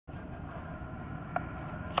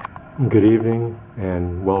Good evening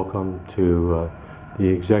and welcome to the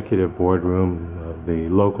executive boardroom of the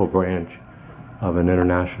local branch of an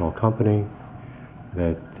international company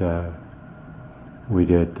that we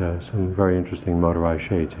did some very interesting motorized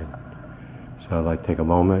shades in. So I'd like to take a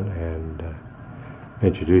moment and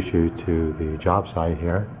introduce you to the job site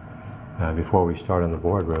here before we start in the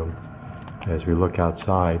boardroom. As we look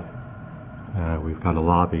outside, we've got a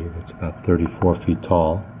lobby that's about 34 feet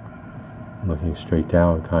tall, looking straight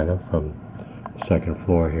down kind of from the second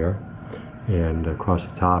floor here, and across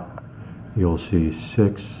the top you'll see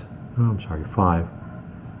five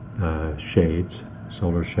shades,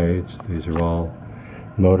 solar shades. These are all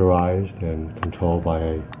motorized and controlled by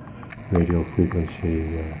a radio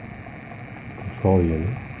frequency control unit.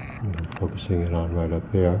 I'm focusing it on right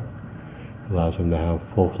up there. Allows them to have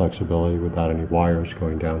full flexibility without any wires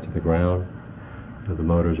going down to the ground. The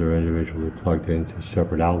motors are individually plugged into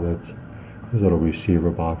separate outlets. There's little receiver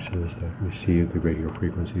boxes that receive the radio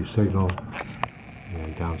frequency signal,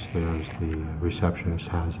 and downstairs the receptionist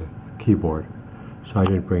has a keyboard. So I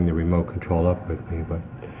didn't bring the remote control up with me, but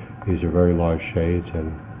these are very large shades,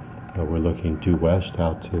 and we're looking due west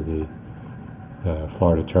out to the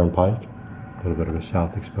Florida Turnpike. A little bit of a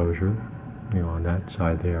south exposure, on that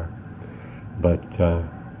side there. But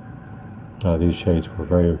these shades were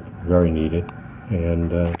very, very needed,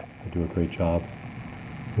 and they do a great job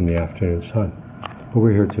in the afternoon sun. But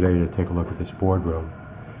we're here today to take a look at this boardroom,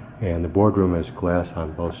 and the boardroom has glass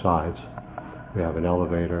on both sides. We have an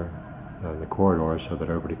elevator in the corridor so that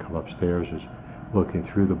everybody come upstairs is looking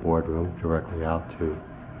through the boardroom directly out to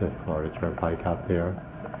the Florida Turnpike out there.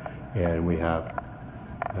 And we have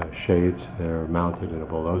shades that are mounted in a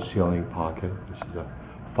below ceiling pocket. This is a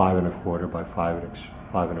 5 1/4 by 5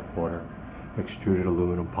 1/4 extruded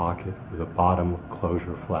aluminum pocket with a bottom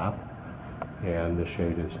closure flap, and the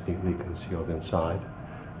shade is neatly concealed inside.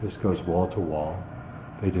 This goes wall to wall.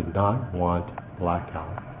 They did not want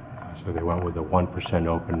blackout, so they went with the 1%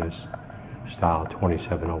 openness style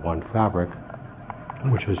 2701 fabric,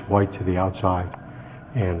 which is white to the outside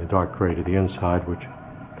and a dark gray to the inside, which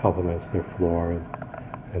complements their floor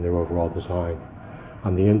and their overall design.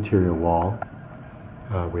 On the interior wall,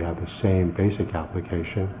 we have the same basic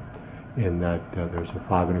application in that there's a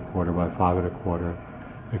 5 1/4 by 5 1/4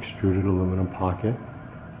 extruded aluminum pocket,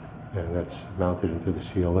 and that's mounted into the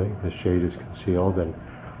ceiling. The shade is concealed, and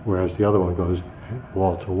whereas the other one goes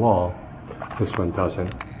wall to wall, this one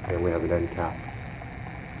doesn't, and we have an end cap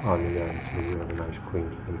on the end, so we have a nice clean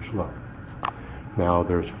finished look. Now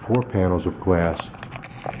there's 4 panels of glass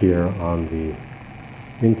here on the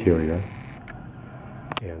interior,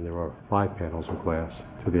 and there are 5 panels of glass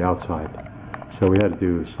to the outside, so we had to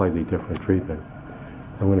do a slightly different treatment.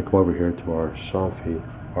 I'm going to come over here to our Somfy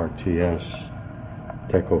RTS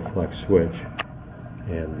Decoflex switch,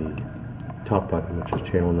 and the top button, which is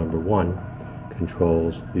channel number 1,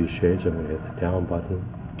 controls these shades. I'm going to hit the down button.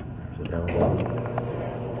 There's a down button,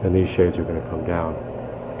 and these shades are going to come down.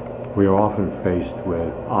 We are often faced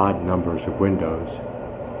with odd numbers of windows,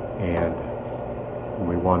 and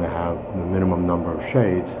we want to have the minimum number of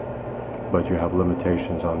shades, but you have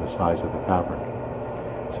limitations on the size of the fabric.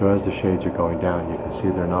 So as the shades are going down, you can see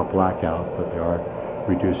they're not blackout, but they are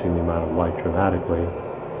reducing the amount of light dramatically.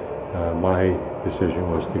 My decision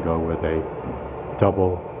was to go with a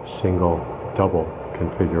double, single, double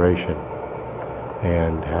configuration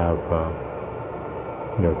and have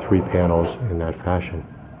 3 panels in that fashion.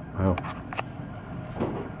 Wow.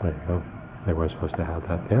 There you go. They weren't supposed to have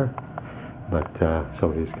that there, but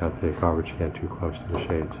somebody's got the garbage can too close to the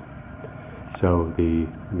shades. So the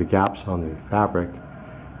gaps on the fabric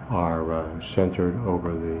are centered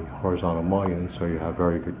over the horizontal mullion, so you have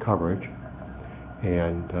very good coverage,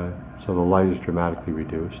 and so the light is dramatically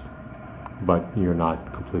reduced, but you're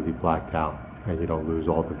not completely blacked out, and you don't lose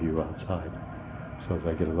all the view outside. So as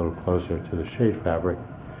I get a little closer to the shade fabric,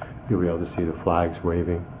 you'll be able to see the flags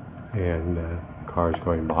waving and cars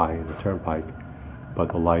going by in the turnpike, but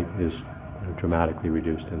the light is dramatically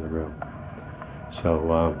reduced in the room.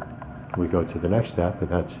 So we go to the next step, and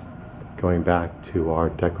that's going back to our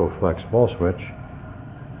Decoflex wall switch.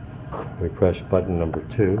 We press button number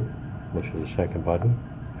 2, which is the second button,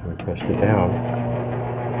 and we press it down.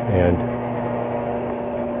 And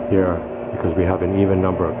here, because we have an even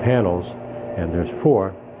number of panels, and there's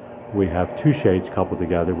 4, we have 2 shades coupled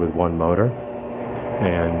together with 1 motor,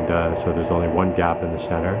 and so there's only 1 gap in the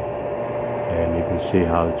center, and you can see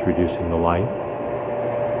how it's reducing the light.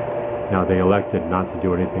 Now they elected not to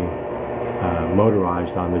do anything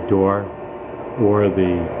motorized on the door or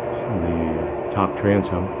the top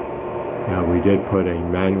transom. We did put a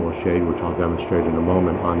manual shade, which I'll demonstrate in a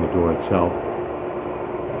moment, on the door itself.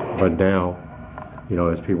 But now, you know,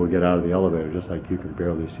 as people get out of the elevator, just like you can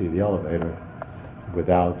barely see the elevator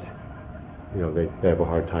without, you know, they have a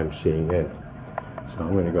hard time seeing in. So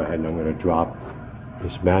I'm going to go ahead and I'm going to drop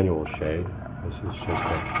this manual shade. This is just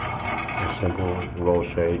a simple roll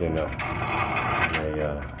shade in a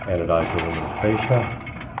anodized aluminum fascia.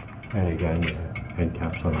 And again, the end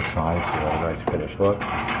caps on the side for a nice finished look.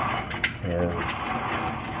 And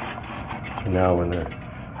so now when they're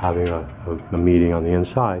having a meeting on the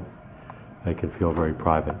inside, they can feel very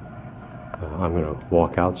private. I'm going to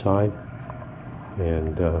walk outside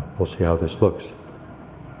and we'll see how this looks.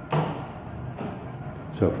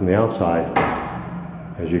 So from the outside,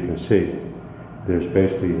 as you can see, there's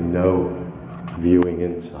basically no viewing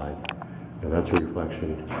inside. And that's a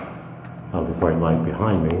reflection of the bright light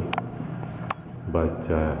behind me. But,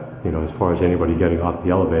 you know, as far as anybody getting off the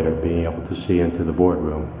elevator, being able to see into the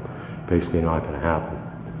boardroom, basically not going to happen.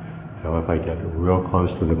 You know, if I get real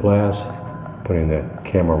close to the glass, putting the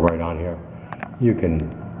camera right on here, you can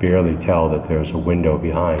barely tell that there's a window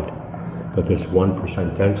behind. But this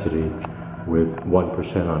 1% density with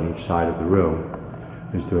 1% on each side of the room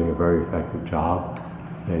is doing a very effective job.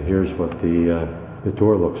 And here's what the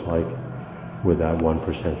door looks like with that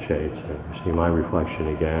 1% shade. So you see my reflection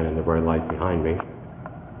again and the bright light behind me.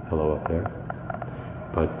 Hello up there.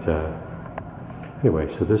 But anyway,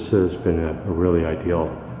 so this has been a really ideal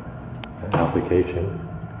application,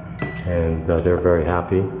 and they're very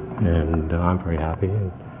happy, and I'm very happy,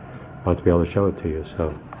 and I'd like to be able to show it to you.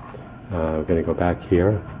 So we're going to go back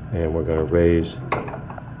here, and we're going to raise,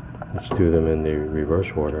 let's do them in the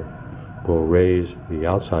reverse order. We'll raise the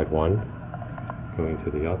outside one, going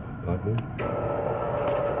to the up button.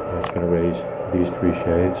 That's going to raise these 3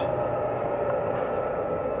 shades.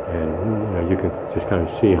 And you know, you can just kind of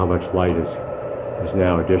see how much light is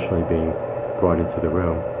now additionally being brought into the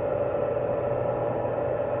room.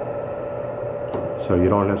 So you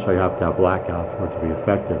don't necessarily have to have blackout for it to be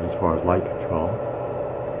effective as far as light control.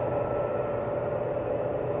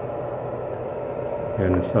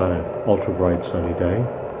 And it's not an ultra bright sunny day.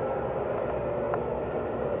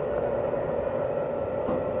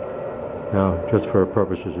 Now, just for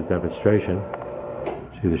purposes of demonstration,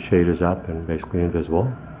 see the shade is up and basically invisible.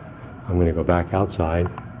 I'm going to go back outside,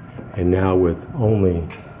 and now with only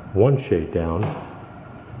 1 shade down,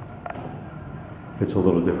 it's a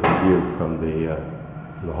little different view from the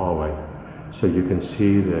hallway. So you can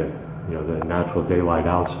see the natural daylight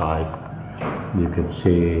outside. You can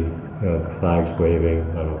see the flags waving.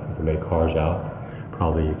 I don't know if you can make cars out.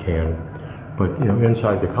 Probably you can. But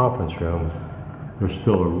inside the conference room, there's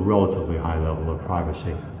still a relatively high level of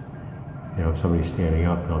privacy. If somebody's standing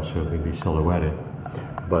up, they'll certainly be silhouetted.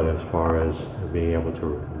 But as far as being able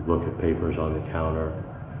to look at papers on the counter, or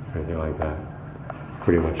anything like that,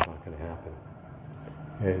 pretty much not going to happen.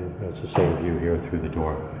 And it's the same view here through the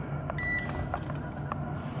door.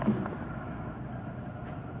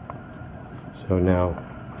 So now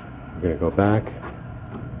we're going to go back,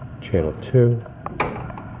 channel 2,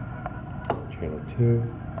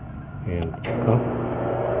 and up.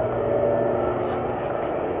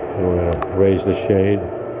 And we're going to raise the shade.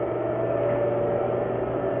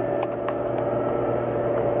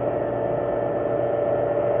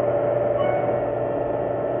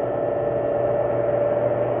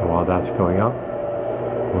 And while that's going up,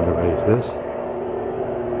 I'm going to raise this.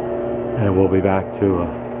 And we'll be back to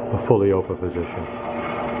a fully open position.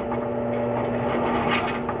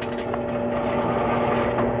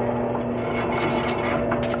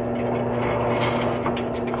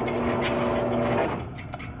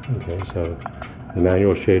 Okay, so the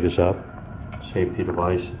manual shade is up. Safety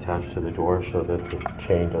device attached to the door so that the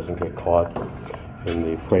chain doesn't get caught in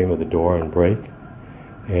the frame of the door and break.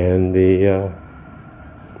 And the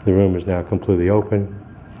room is now completely open.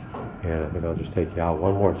 And I think I'll just take you out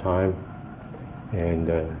one more time, and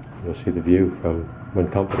you'll see the view from when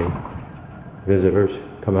company visitors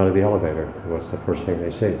come out of the elevator. What's the first thing they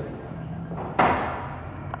see?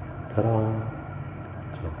 Ta-da!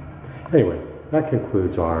 So, anyway, that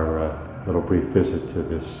concludes our little brief visit to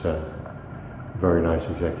this very nice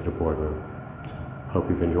executive boardroom. So, hope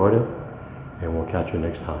you've enjoyed it, and we'll catch you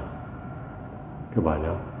next time. Goodbye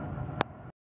now.